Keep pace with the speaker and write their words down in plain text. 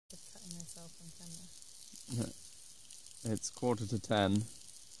myself on camera. It's 9:45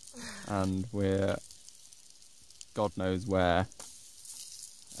 and we're God knows where,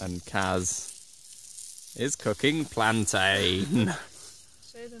 and Kaz is cooking plantain.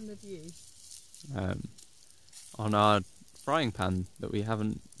 Show them the view. On our frying pan that we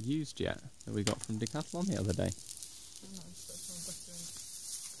haven't used yet, that we got from Decathlon the other day.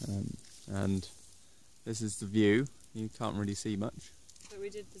 And this is the view. You can't really see much. But we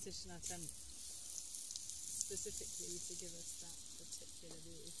did position our tent specifically to give us that particular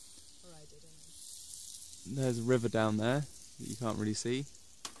view. Or I did anyway. There's a river down there that you can't really see.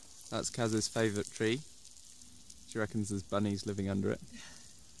 That's Kaz's favourite tree. She reckons there's bunnies living under it.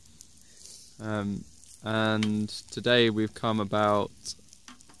 And today we've come about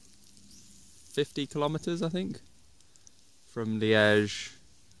 50 kilometres, I think, from Liège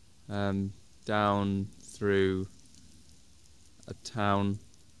down through a town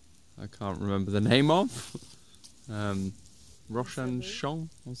I can't remember the name of, Rochanchamp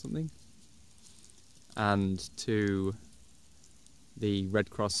or something, and to the Red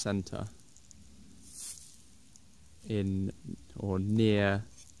Cross Centre in or near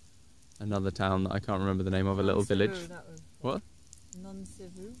another town that I can't remember the name of, a little village. What?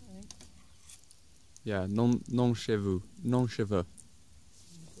 Nonceveux, I think. Yeah, Nonceveux,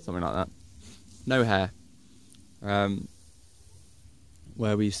 something like that. No hair.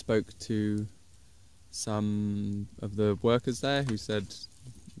 Where we spoke to some of the workers there who said,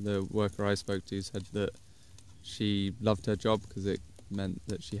 the worker I spoke to said that she loved her job because it meant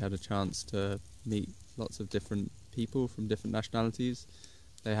that she had a chance to meet lots of different people from different nationalities.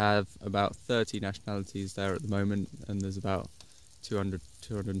 They have about 30 nationalities there at the moment, and there's about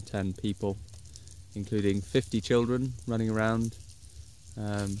 210 people, including 50 children running around.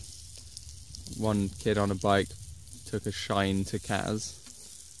 One kid on a bike took a shine to Kaz,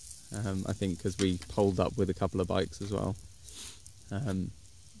 I think because we poled up with a couple of bikes as well. And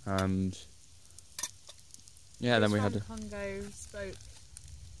yeah, then we had Congo spoke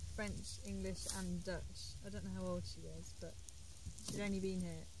French, English and Dutch. I don't know how old she was, but she'd only been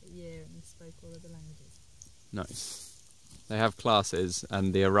here a year and spoke all of the languages. Nice. They have classes,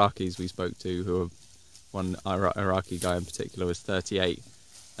 and the Iraqis we spoke to, who are one Iraqi guy in particular was 38,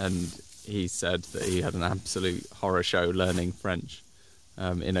 and he said that he had an absolute horror show learning French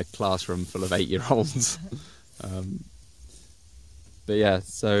in a classroom full of 8-year-olds. But yeah,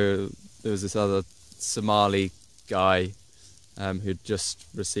 so there was this other Somali guy who'd just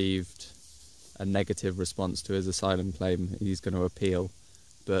received a negative response to his asylum claim. He's going to appeal.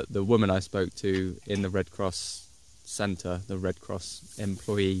 But the woman I spoke to in the Red Cross Centre, the Red Cross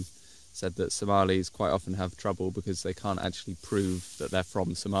employee, said that Somalis quite often have trouble because they can't actually prove that they're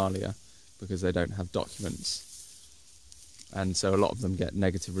from Somalia because they don't have documents. And so a lot of them get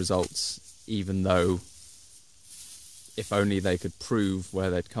negative results, even though if only they could prove where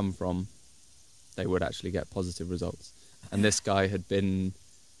they'd come from, they would actually get positive results. And this guy had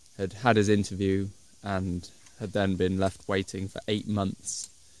had his interview and had then been left waiting for 8 months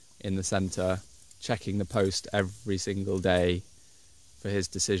in the centre, checking the post every single day for his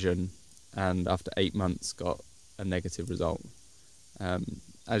decision, and after 8 months got a negative result.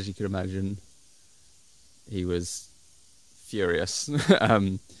 As you can imagine, he was furious.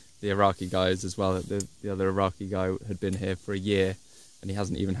 The Iraqi guys as well, the other Iraqi guy had been here for a year and he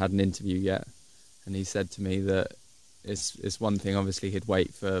hasn't even had an interview yet. And he said to me that it's one thing, obviously he'd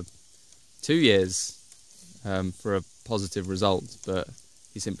wait for 2 years for a positive result, but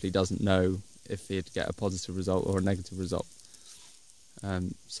he simply doesn't know if he'd get a positive result or a negative result.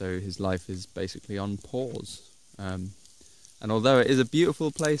 So his life is basically on pause. And although it is a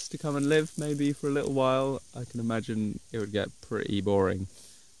beautiful place to come and live, maybe for a little while, I can imagine it would get pretty boring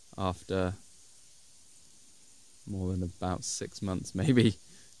after more than about 6 months, maybe,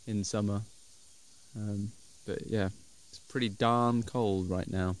 in summer. But yeah, it's pretty darn cold right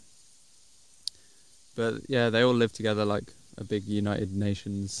now. But yeah, they all live together like a big United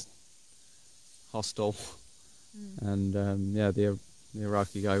Nations hostel. And yeah, the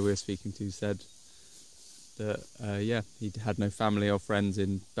Iraqi guy we were speaking to said that yeah, he had no family or friends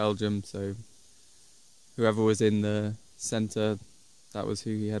in Belgium, so whoever was in the centre, that was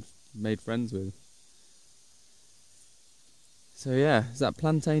who he had made friends with. So yeah, is that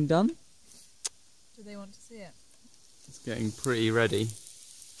plantain done? Do they want to see it? It's getting pretty ready.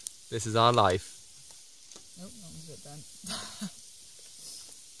 This is our life. Nope, that one's a bit bent.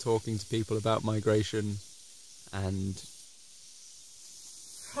 Talking to people about migration and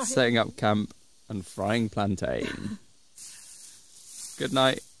setting up camp and frying plantain. Good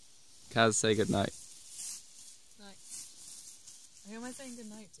night. Kaz, say good night. Night. I Who am I saying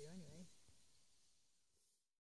goodnight to anyway?